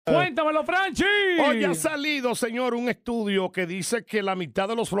Cuéntamelo, Franchi. Hoy ha salido, señor, un estudio que dice que la mitad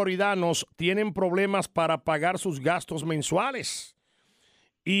de los floridanos tienen problemas para pagar sus gastos mensuales.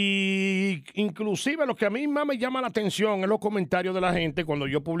 Y inclusive lo que a mí más me llama la atención es los comentarios de la gente cuando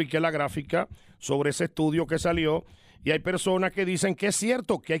yo publiqué la gráfica sobre ese estudio que salió. Y hay personas que dicen que es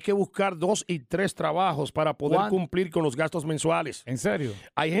cierto que hay que buscar 2 y 3 trabajos para poder cumplir con los gastos mensuales. ¿En serio?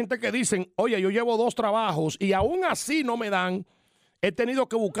 Hay gente que dicen, oye, yo llevo 2 trabajos y aún así no me dan. He tenido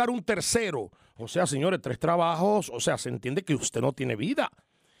que buscar un tercero. O sea, señores, 3 trabajos, o sea, se entiende que usted no tiene vida.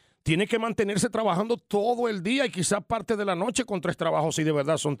 Tiene que mantenerse trabajando todo el día y quizás parte de la noche con 3 trabajos si de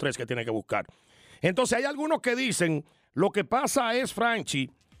verdad son 3 que tiene que buscar. Entonces hay algunos que dicen, lo que pasa es,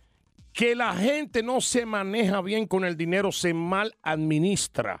 Franchi, que la gente no se maneja bien con el dinero, se mal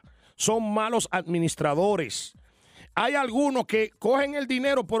administra. Son malos administradores. Hay algunos que cogen el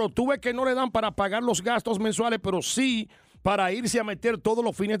dinero, pero tú ves que no le dan para pagar los gastos mensuales, pero sí para irse a meter todos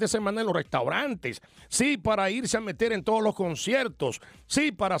los fines de semana en los restaurantes, sí, para irse a meter en todos los conciertos,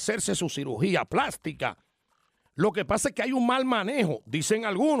 sí, para hacerse su cirugía plástica. Lo que pasa es que hay un mal manejo, dicen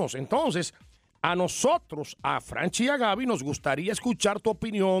algunos. Entonces, a nosotros, a Franchi y a Gaby, nos gustaría escuchar tu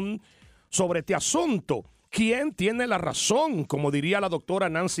opinión sobre este asunto. ¿Quién tiene la razón? Como diría la doctora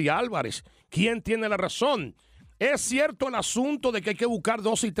Nancy Álvarez, ¿quién tiene la razón? ¿Es cierto el asunto de que hay que buscar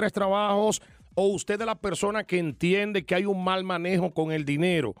 2 y 3 trabajos? ¿O usted es la persona que entiende que hay un mal manejo con el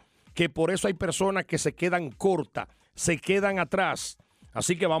dinero? Que por eso hay personas que se quedan cortas, se quedan atrás.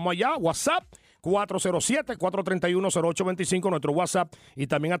 Así que vamos allá, WhatsApp 407-431-0825, nuestro WhatsApp, y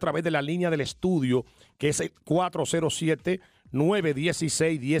también a través de la línea del estudio, que es el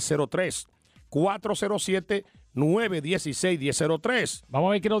 407-916-1003. 407-916-1003. Vamos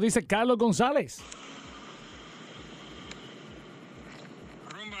a ver qué nos dice Carlos González.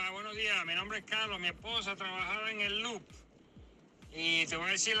 Mi nombre es Carlos, mi esposa trabajaba en el Loop y te voy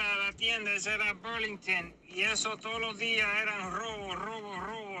a decir la tienda, esa era Burlington y eso todos los días eran robos.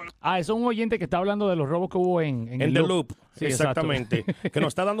 Eso es un oyente que está hablando de los robos que hubo en el Loop. Sí, exactamente. Que nos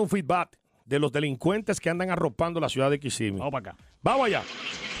está dando un feedback de los delincuentes que andan arropando la ciudad de Kissimmee. Vamos para acá. Vamos allá.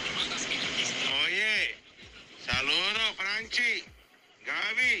 Oye, saludos Franchi,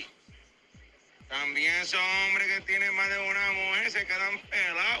 Gaby. También esos hombres que tienen más de una mujer se quedan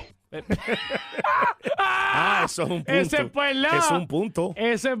pelados. Eso es un punto. Ese es verdad. Es un punto.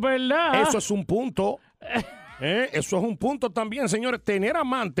 Ese es verdad. Eso es un punto. Eso es un punto también, señores. Tener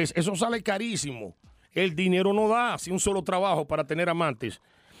amantes, eso sale carísimo. El dinero no da así un solo trabajo para tener amantes.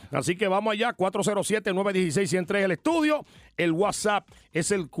 Así que vamos allá, 407-916-103 el estudio. El WhatsApp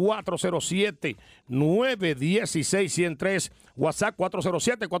es el 407-916-103. WhatsApp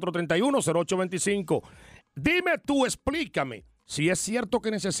 407-431-0825. Dime tú, explícame si es cierto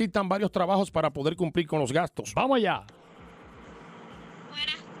que necesitan varios trabajos para poder cumplir con los gastos. Vamos allá.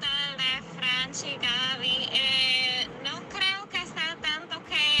 Buenas tardes, Franchi, Gaby. No creo que sea tanto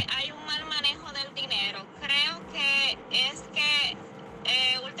que hay un mal manejo del dinero. Creo que es que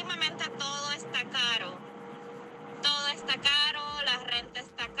últimamente todo está caro. Todo está caro, la renta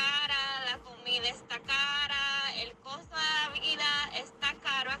está cara, la comida está cara, el costo de la vida está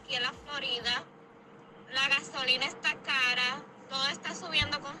caro aquí en la Florida. La gasolina está cara, todo está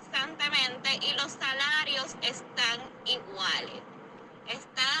subiendo constantemente y los salarios están iguales,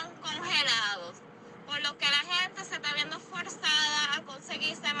 están congelados, por lo que la gente se está viendo forzada a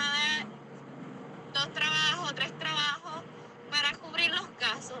conseguirse más de 2 trabajos, 3 trabajos para cubrir los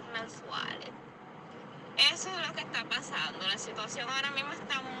gastos mensuales. Eso es lo que está pasando. La situación ahora mismo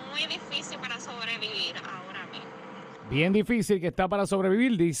está muy difícil para sobrevivir ahora mismo. Bien difícil que está para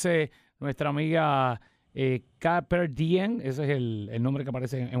sobrevivir, dice nuestra amiga Caperdien. Ese es el nombre que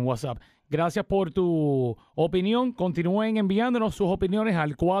aparece en WhatsApp. Gracias por tu opinión. Continúen enviándonos sus opiniones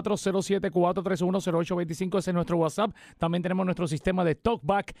al 407-431-0825. Ese es nuestro WhatsApp. También tenemos nuestro sistema de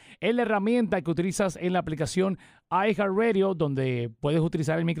TalkBack. Es la herramienta que utilizas en la aplicación iHeartRadio, donde puedes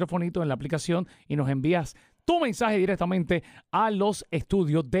utilizar el microfonito en la aplicación y nos envías tu mensaje directamente a los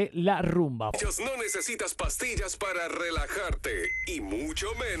estudios de La Rumba. No necesitas pastillas para relajarte y mucho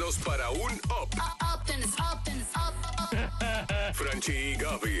menos para un up. Franchi y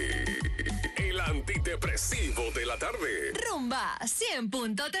Gaby, el antidepresivo de la tarde. Rumba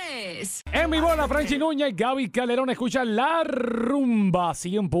 100.3. En vivo, la Franchi Nuña y Gaby Calderón escucha La Rumba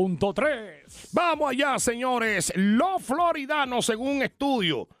 100.3. Vamos allá, señores. Los floridanos, según un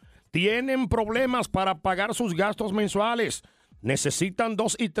estudio, tienen problemas para pagar sus gastos mensuales. Necesitan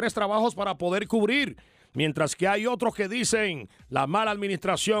 2 y 3 trabajos para poder cubrir. Mientras que hay otros que dicen la mala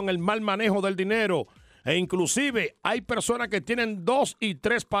administración, el mal manejo del dinero. E inclusive hay personas que tienen 2 y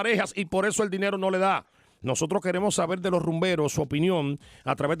 3 parejas y por eso el dinero no le da. Nosotros queremos saber de los rumberos su opinión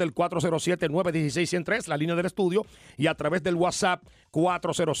a través del 407-916-103, la línea del estudio, y a través del WhatsApp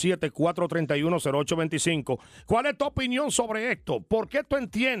 407-431-0825. ¿Cuál es tu opinión sobre esto? ¿Por qué tú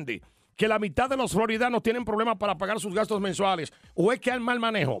entiendes que la mitad de los floridanos tienen problemas para pagar sus gastos mensuales? ¿O es que hay mal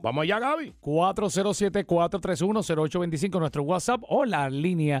manejo? Vamos allá, Gaby. 407-431-0825, nuestro WhatsApp o la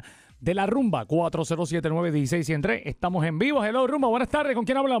línea de la rumba, 407-916-103. Estamos en vivo. Hello, rumba. Buenas tardes. ¿Con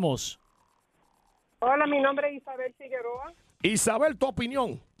quién hablamos? Hola, mi nombre es Isabel Figueroa. Isabel, tu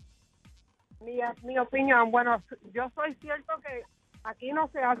opinión. Mi opinión, bueno, yo soy cierto que aquí no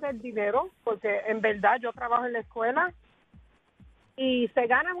se hace el dinero, porque en verdad yo trabajo en la escuela y se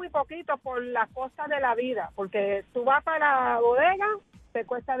gana muy poquito por las cosas de la vida, porque tú vas para la bodega, te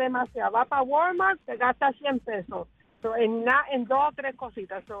cuesta demasiado, vas para Walmart, te gastas 100 pesos, en 2 o 3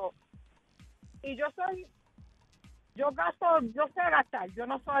 cositas. Y yo sé gastar, yo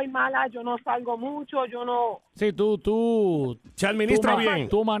no soy mala, yo no salgo mucho, yo no... Sí, tú Se administra bien.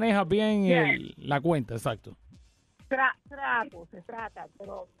 Tú manejas bien la cuenta, exacto. Se trata,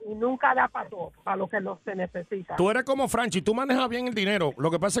 pero nunca da para todo, para lo que se necesita. Tú eres como Franchi, tú manejas bien el dinero.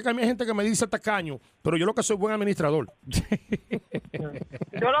 Lo que pasa es que a mí hay gente que me dice tacaño, pero yo lo que soy buen administrador. Yo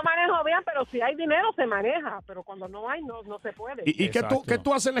lo manejo bien, pero si hay dinero se maneja, pero cuando no hay, no se puede. ¿Y qué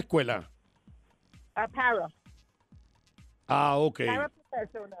tú haces en la escuela? Para. Ah, ok.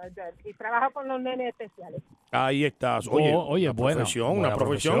 Y trabajo con los nenes especiales. Ahí estás. Oye, buena profesión, una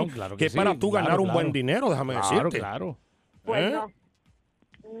profesión claro que sí, para tú ganar un buen dinero, déjame decirte. Claro. Bueno,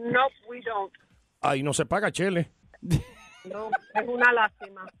 no, we don't. Ahí no se paga, chele. No, es una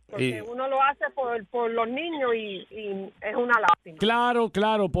lástima. Porque uno lo hace por los niños y es una lástima. Claro,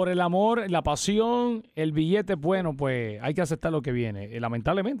 por el amor, la pasión, el billete, bueno, pues hay que aceptar lo que viene.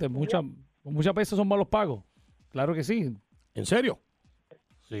 Lamentablemente, muchas veces son malos pagos. Claro que sí. ¿En serio?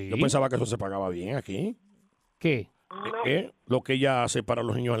 Sí. Yo pensaba que eso se pagaba bien aquí. ¿Qué? Lo que ella hace para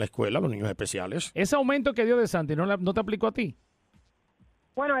los niños en la escuela, los niños especiales. Ese aumento que dio de Santi, ¿no te aplicó a ti?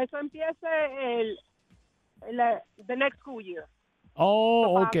 Bueno, eso empieza the next school year.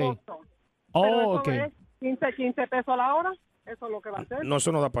 Oh, ok. Pero ok. eso es 15 pesos a la hora. Eso es lo que va a ser. No,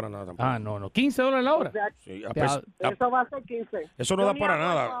 eso no da para nada tampoco. Ah, no. $15 la hora. Sí, Eso va a ser 15. eso no da para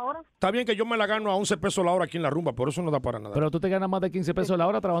nada. Está bien que yo me la gano a 11 pesos la hora aquí en la rumba, pero eso no da para nada. Pero tú te ganas más de 15 pesos la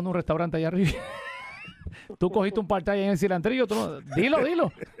hora trabajando en un restaurante allá arriba. Tú cogiste un part-time en el cilantrillo.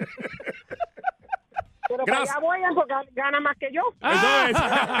 Dilo. Pero para allá voy porque gana más que yo.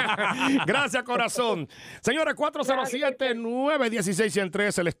 Gracias, corazón. Señores,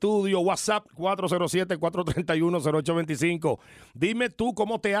 407-916-103, el estudio, WhatsApp 407-431-0825. Dime tú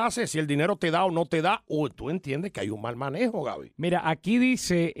cómo te haces, si el dinero te da o no te da, o tú entiendes que hay un mal manejo, Gaby. Mira, aquí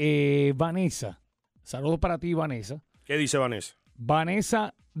dice Vanessa. Saludos para ti, Vanessa. ¿Qué dice Vanessa?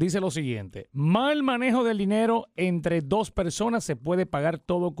 Vanessa dice lo siguiente: mal manejo del dinero entre 2 personas, se puede pagar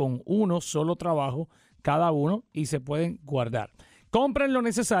todo con uno solo trabajo cada uno y se pueden guardar. Compren lo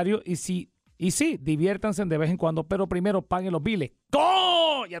necesario y sí, diviértanse de vez en cuando, pero primero paguen los biles.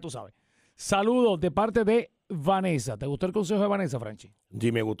 ¡Oh! Ya tú sabes. Saludos de parte de Vanessa. ¿Te gustó el consejo de Vanessa, Franchi?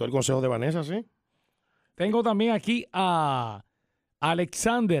 Sí, me gustó el consejo de Vanessa, sí. Tengo también aquí a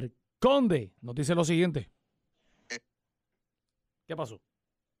Alexander Conde. Nos dice lo siguiente. ¿Qué pasó?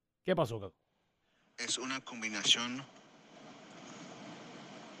 Caco? Es una combinación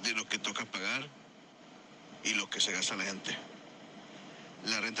de lo que toca pagar y lo que se gasta la gente.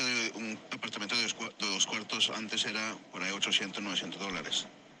 La renta de un apartamento de 2 cuartos antes era por ahí $800, $900.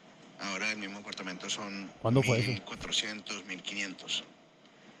 Ahora el mismo apartamento son ¿Cuándo fue eso? 1,400, 1,500.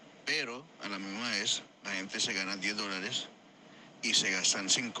 Pero a la misma vez la gente se gana $10 y se gastan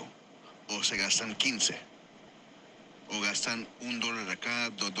 5 o se gastan 15 o gastan $1 acá,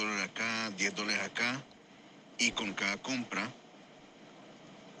 $2 acá, $10 acá, y con cada compra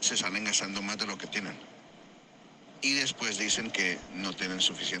se salen gastando más de lo que tienen. Y después dicen que no tienen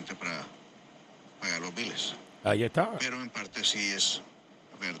suficiente para pagar los biles. Ahí está. Pero en parte sí es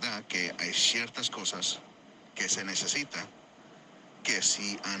verdad que hay ciertas cosas que se necesitan que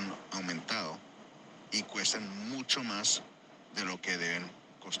sí han aumentado y cuestan mucho más de lo que deben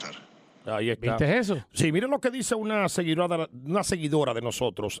costar. Ahí está. ¿Viste eso? Sí, miren lo que dice una seguidora de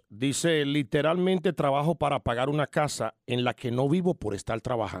nosotros. Dice, literalmente trabajo para pagar una casa en la que no vivo por estar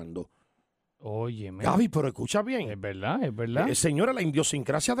trabajando. Oye, Gaby, pero escucha bien. Es verdad. Señora, la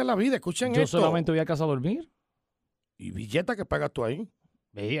idiosincrasia de la vida, escuchen Yo esto. solamente voy a casa a dormir. ¿Y billete que pagas tú ahí?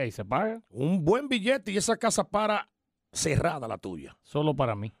 Ve, ahí se paga. Un buen billete y esa casa para cerrada la tuya. Solo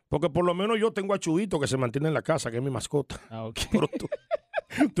para mí. Porque por lo menos yo tengo a Chuito que se mantiene en la casa, que es mi mascota. Ah, ok. Pero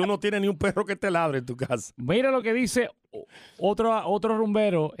tú no tienes ni un perro que te ladre en tu casa. Mira lo que dice Otro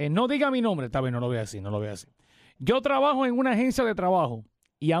rumbero, no diga mi nombre, está bien, no lo voy a decir, no lo voy a decir. Yo trabajo en una agencia de trabajo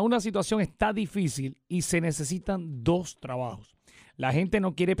y aún la situación está difícil y se necesitan 2 trabajos. La gente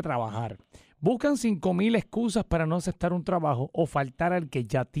no quiere trabajar. Buscan 5,000 excusas para no aceptar un trabajo o faltar al que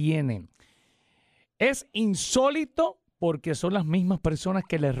ya tienen. Es insólito porque son las mismas personas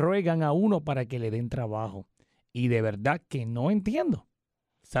que le ruegan a uno para que le den trabajo. Y de verdad que no entiendo.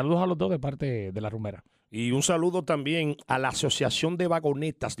 Saludos a los dos de parte de la rumbera. Y un saludo también a la Asociación de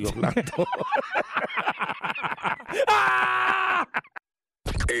Vagonetas de Orlando.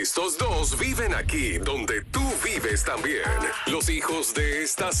 Estos dos viven aquí donde tú vives también. Los hijos de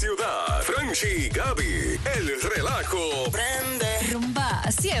esta ciudad. Franchi y Gaby. El relajo. Prende. Rumba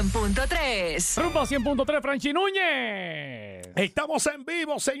 100.3. Rumba 100.3, Franchi Núñez. Estamos en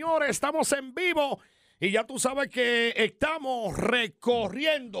vivo, señores, estamos en vivo. Y ya tú sabes que estamos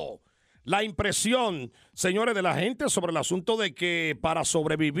recorriendo la impresión, señores, de la gente sobre el asunto de que para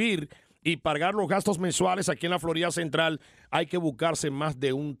sobrevivir y pagar los gastos mensuales aquí en la Florida Central hay que buscarse más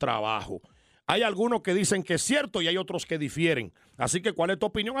de un trabajo. Hay algunos que dicen que es cierto y hay otros que difieren. Así que, ¿cuál es tu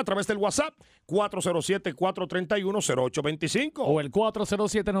opinión? A través del WhatsApp 407-431-0825. O el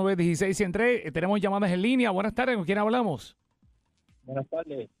 407-916-103. Tenemos llamadas en línea. Buenas tardes, ¿con quién hablamos? Buenas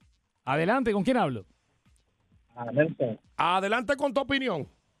tardes. Adelante, ¿con quién hablo? Nelson. Adelante con tu opinión.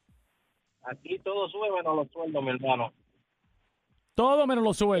 Aquí todo sube menos los sueldos, mi hermano. Todo menos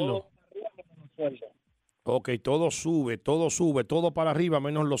los sueldos. Ok, todo sube, todo para arriba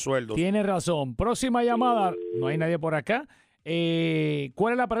menos los sueldos. Tiene razón. Próxima llamada. No hay nadie por acá.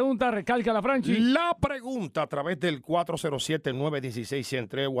 ¿Cuál es la pregunta? Recálcala, Franchi. La pregunta a través del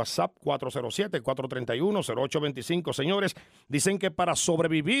 407-916-103, WhatsApp 407-431-0825. Señores, dicen que para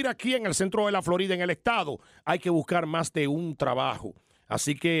sobrevivir aquí en el centro de la Florida, en el estado, hay que buscar más de un trabajo.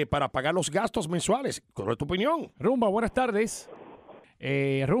 Así que para pagar los gastos mensuales, ¿cuál es tu opinión? Rumba, buenas tardes.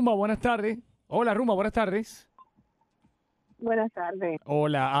 Rumba, buenas tardes. Hola, Rumba, buenas tardes. Buenas tardes.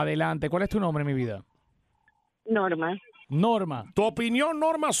 Hola, adelante. ¿Cuál es tu nombre, mi vida? Norma. Norma. Tu opinión,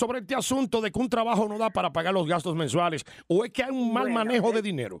 Norma, sobre este asunto de que un trabajo no da para pagar los gastos mensuales, ¿o es que hay un mal manejo de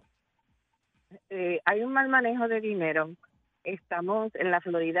dinero? Hay un mal manejo de dinero. Estamos en la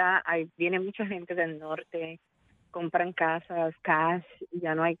Florida, viene mucha gente del norte, compran casas, cash,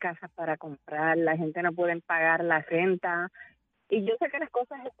 ya no hay casas para comprar, la gente no puede pagar la renta. Y yo sé que las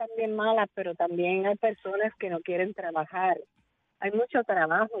cosas están bien malas, pero también hay personas que no quieren trabajar. Hay mucho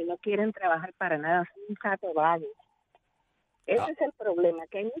trabajo y no quieren trabajar para nada, son un rato vagos. Ese es el problema,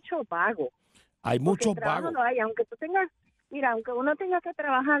 que hay mucho vago. Hay mucho vago. No hay, aunque tú tengas, mira, aunque uno tenga que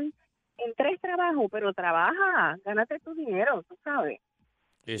trabajar en 3 trabajos, pero trabaja, gánate tu dinero, tú sabes.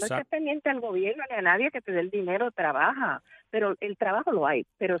 Exacto. No estés pendiente al gobierno ni a nadie que te dé el dinero, trabaja. Pero el trabajo lo hay.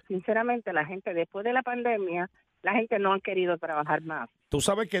 Pero sinceramente la gente, después de la pandemia, la gente no ha querido trabajar más. Tú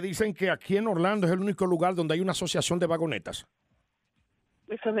sabes que dicen que aquí en Orlando es el único lugar donde hay una asociación de vagonetas.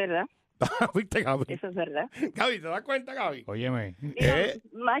 Eso es verdad. ¿Viste, Gaby? Eso es verdad. Gaby, ¿te das cuenta, Gaby? Óyeme.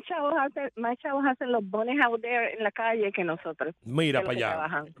 Más chavos hacen los bones out there en la calle que nosotros. Mira para allá.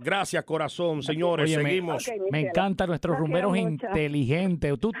 Trabajan. Gracias, corazón, señores. Óyeme, seguimos. Okay, me encantan nuestros rumberos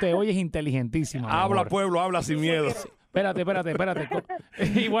inteligentes. Tú te oyes inteligentísima. mi Habla, amor. pueblo, habla sin miedo. Espérate.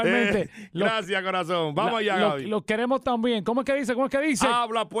 Igualmente. Gracias, corazón. Vamos allá, Gaby. Los queremos también. ¿Cómo es que dice?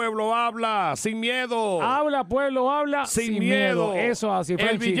 Habla, pueblo, habla, sin miedo. Habla, pueblo, habla sin miedo. Eso así, ¿El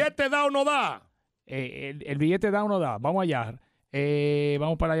Franchi. billete da o no da? El billete da o no da. Vamos allá.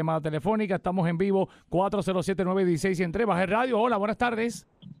 Vamos para la llamada telefónica. Estamos en vivo. 407-916-103. Baja el radio. Hola, buenas tardes.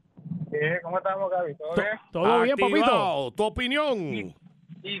 ¿Cómo estamos, Gaby? ¿Todo bien? ¿Todo bien, papito? Activado. ¿Tu opinión?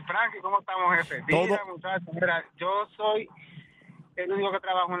 Y Frankie, ¿cómo estamos, jefe? Todo. Mira, muchachos, mira, yo soy el único que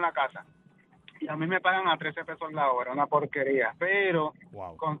trabajo en la casa. Y a mí me pagan a 13 pesos la hora, una porquería. Pero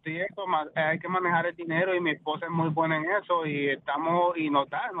con esto hay que manejar el dinero y mi esposa es muy buena en eso. Y nos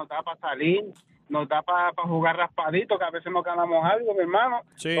da para salir, nos da para jugar raspadito, que a veces nos ganamos algo, mi hermano.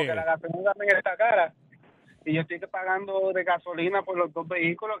 Sí. Porque la gasolina también está cara. Y yo estoy pagando de gasolina por los 2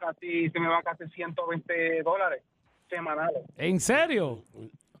 vehículos, se me va casi $120 semanales. ¿En serio?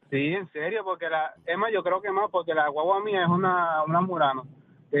 Sí, en serio, porque yo creo que más, porque la guagua mía es una Murano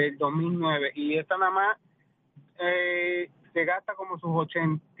del 2009 y esta nada más se gasta como sus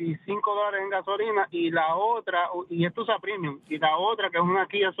 $85 en gasolina y la otra, y esto usa premium, y la otra que es una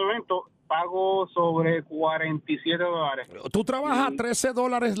Kia Sorento, pago sobre $47. ¿Tú trabajas a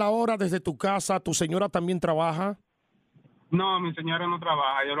 $13 la hora desde tu casa? ¿Tu señora también trabaja? No, mi señora no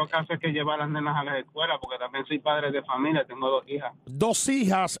trabaja. Yo lo que hago es que llevar a las nenas a la escuela, porque también soy padre de familia, tengo 2 hijas. 2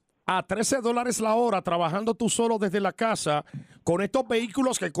 hijas a $13 la hora, trabajando tú solo desde la casa. con estos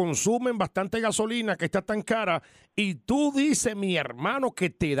vehículos que consumen bastante gasolina, que está tan cara, y tú dices, mi hermano, que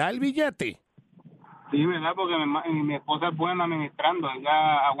te da el billete. Sí, ¿verdad? Porque mi esposa es buena administrando,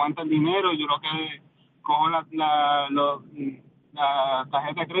 ella aguanta el dinero, yo lo que cojo la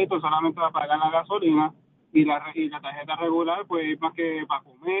tarjeta de crédito solamente para pagar la gasolina y la tarjeta regular pues más que para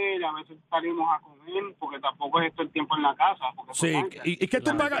comer, a veces salimos a comer porque tampoco es esto el tiempo en la casa. Porque Sí, ¿y qué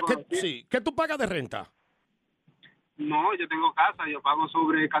tú pagas? ¿Qué tú pagas de renta? No, yo tengo casa, yo pago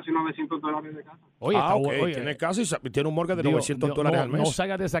sobre casi $900 de casa. Oye, ok, tiene casa y tiene un mortgage de $900 al mes. No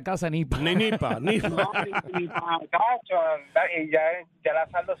salgas de esa casa ni para. Ni para. No, ni y ya la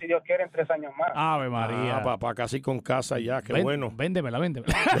saldo si Dios quiere en 3 años más. Ave María. Papá, casi con casa ya, qué bueno. Véndemela.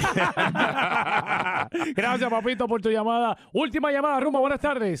 Gracias, papito, por tu llamada. Última llamada, Rumba, buenas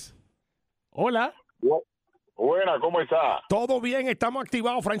tardes. Hola. Buena, ¿cómo está? Todo bien, estamos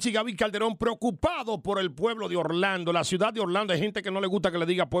activados. Franchi Gaby Calderón, preocupado por el pueblo de Orlando, la ciudad de Orlando. Hay gente que no le gusta que le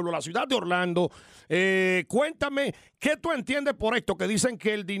diga pueblo, la ciudad de Orlando. Cuéntame, ¿qué tú entiendes por esto? Que dicen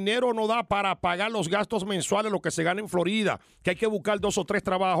que el dinero no da para pagar los gastos mensuales, lo que se gana en Florida, que hay que buscar 2 o 3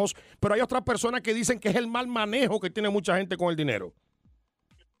 trabajos, pero hay otras personas que dicen que es el mal manejo que tiene mucha gente con el dinero.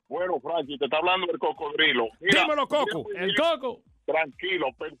 Bueno, Franchi, te está hablando el cocodrilo. Mira, dímelo, Coco. El Coco. Tranquilo,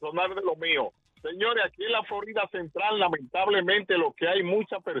 personal de lo mío. Señores, aquí en la Florida Central, lamentablemente, lo que hay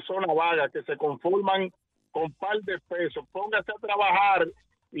muchas personas vagas que se conforman con par de pesos. Póngase a trabajar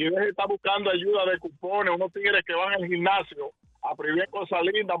y deje de estar buscando ayuda de cupones. Unos tigres que van al gimnasio a prohibir cosas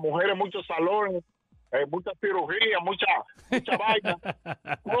lindas, mujeres, muchos salones, muchas cirugías, mucha vaina.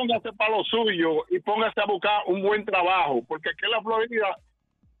 Póngase para lo suyo y póngase a buscar un buen trabajo, porque aquí en la Florida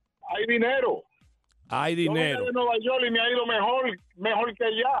hay dinero. Hay dinero. Yo vengo de Nueva York y me ha ido mejor que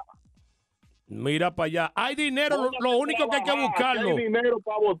allá. Mira para allá. Hay dinero, lo único que hay que buscarlo. Hay dinero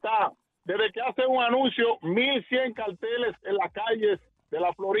para votar. Desde que hace un anuncio, 1,100 carteles en las calles de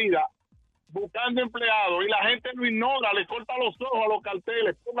la Florida buscando empleados y la gente lo ignora, le corta los ojos a los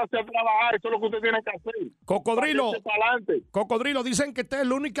carteles. Póngase a trabajar, eso es lo que usted tiene que hacer. Cocodrilo, dicen que esta es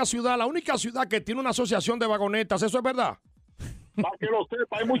la única ciudad que tiene una asociación de vagonetas. ¿Eso es verdad? Para que lo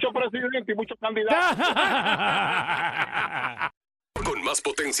sepa, hay muchos presidentes y muchos candidatos. Con más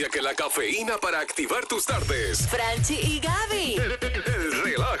potencia que la cafeína para activar tus tardes. Franchi y Gaby. El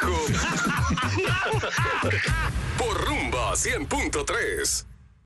relajo. Por Rumba 100.3.